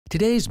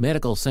Today's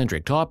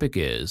medical-centric topic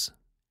is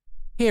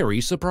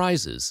hairy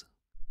surprises.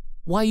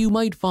 Why you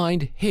might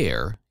find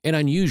hair in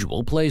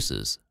unusual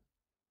places.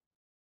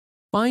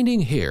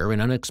 Finding hair in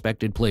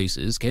unexpected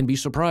places can be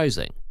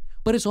surprising,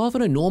 but it's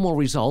often a normal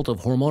result of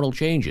hormonal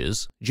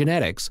changes,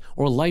 genetics,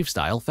 or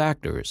lifestyle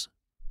factors.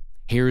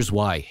 Here's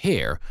why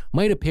hair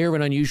might appear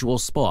in unusual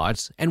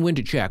spots and when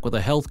to check with a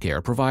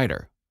healthcare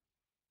provider.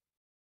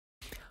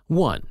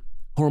 1.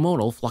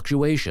 Hormonal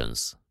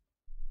fluctuations.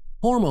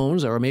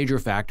 Hormones are a major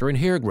factor in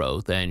hair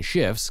growth, and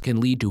shifts can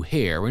lead to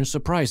hair in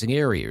surprising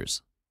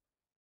areas.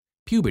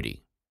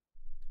 Puberty.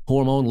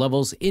 Hormone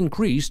levels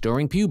increase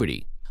during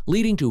puberty,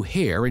 leading to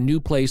hair in new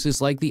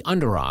places like the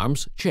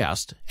underarms,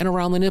 chest, and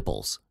around the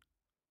nipples.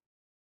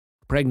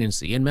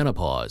 Pregnancy and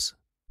menopause.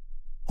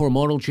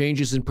 Hormonal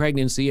changes in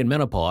pregnancy and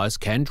menopause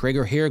can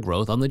trigger hair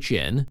growth on the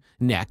chin,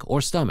 neck, or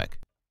stomach.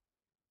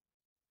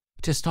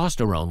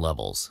 Testosterone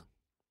levels.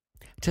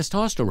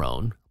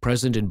 Testosterone,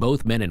 present in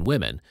both men and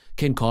women,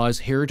 can cause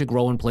hair to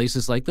grow in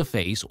places like the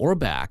face or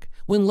back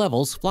when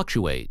levels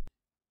fluctuate.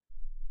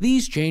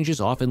 These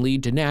changes often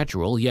lead to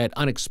natural yet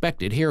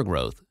unexpected hair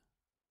growth.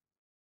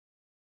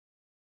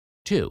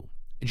 2.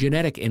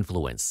 Genetic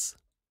influence.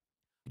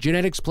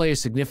 Genetics play a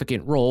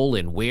significant role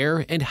in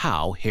where and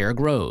how hair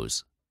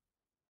grows.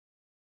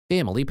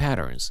 Family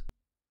patterns.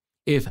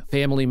 If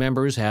family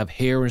members have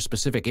hair in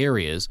specific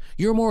areas,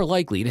 you're more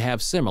likely to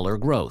have similar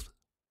growth.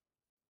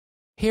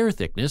 Hair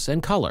thickness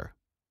and color.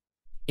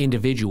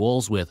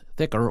 Individuals with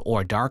thicker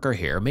or darker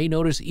hair may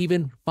notice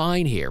even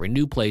fine hair in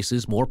new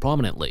places more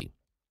prominently.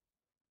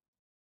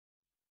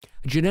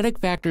 Genetic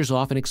factors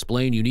often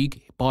explain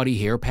unique body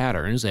hair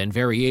patterns and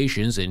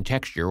variations in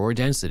texture or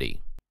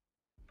density.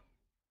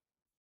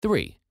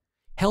 3.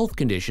 Health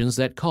conditions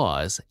that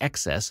cause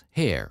excess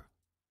hair.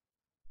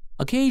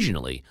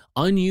 Occasionally,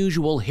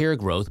 unusual hair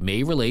growth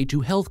may relate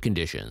to health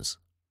conditions.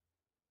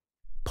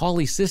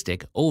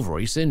 Polycystic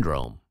ovary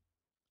syndrome,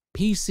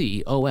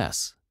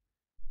 PCOS.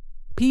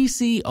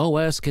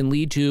 PCOS can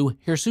lead to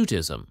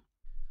hirsutism,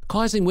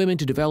 causing women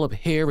to develop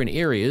hair in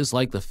areas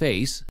like the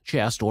face,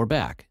 chest, or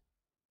back.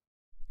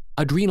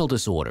 Adrenal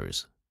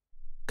disorders.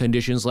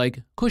 Conditions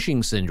like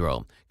Cushing's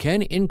syndrome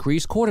can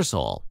increase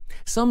cortisol,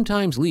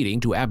 sometimes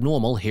leading to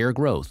abnormal hair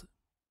growth.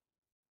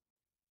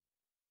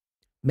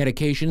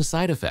 Medication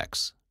side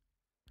effects.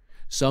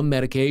 Some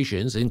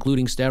medications,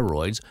 including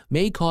steroids,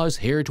 may cause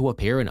hair to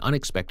appear in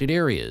unexpected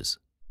areas.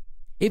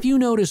 If you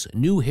notice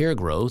new hair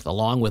growth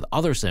along with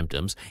other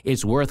symptoms,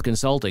 it's worth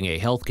consulting a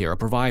healthcare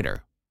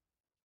provider.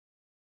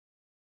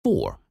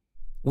 4.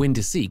 When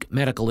to seek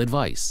medical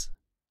advice.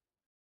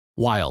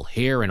 While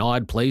hair in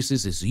odd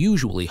places is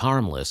usually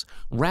harmless,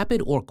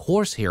 rapid or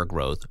coarse hair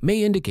growth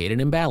may indicate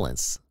an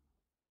imbalance.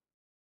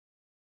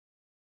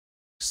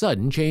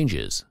 Sudden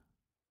changes.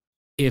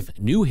 If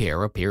new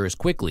hair appears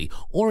quickly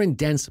or in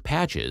dense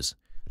patches,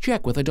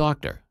 check with a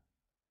doctor.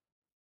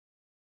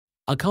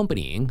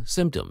 Accompanying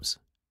symptoms.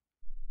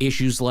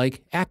 Issues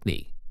like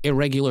acne,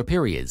 irregular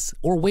periods,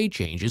 or weight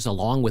changes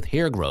along with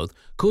hair growth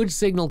could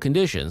signal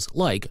conditions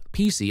like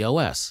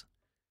PCOS.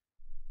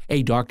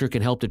 A doctor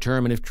can help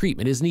determine if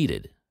treatment is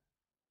needed.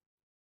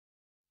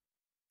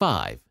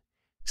 5.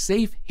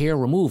 Safe hair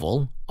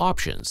removal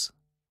options.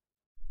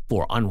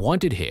 For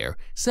unwanted hair,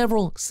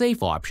 several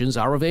safe options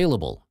are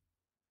available.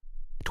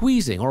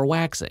 Tweezing or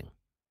waxing,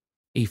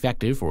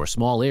 effective for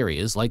small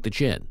areas like the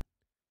chin.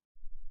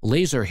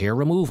 Laser hair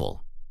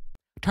removal,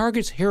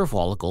 targets hair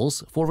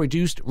follicles for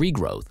reduced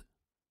regrowth.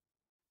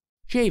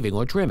 Shaving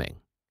or trimming,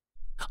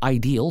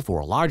 ideal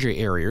for larger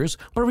areas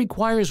but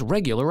requires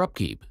regular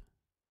upkeep.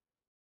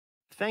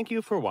 Thank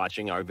you for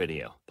watching our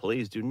video.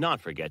 Please do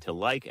not forget to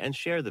like and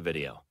share the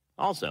video.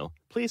 Also,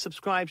 please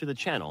subscribe to the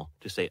channel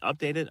to stay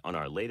updated on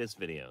our latest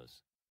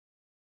videos.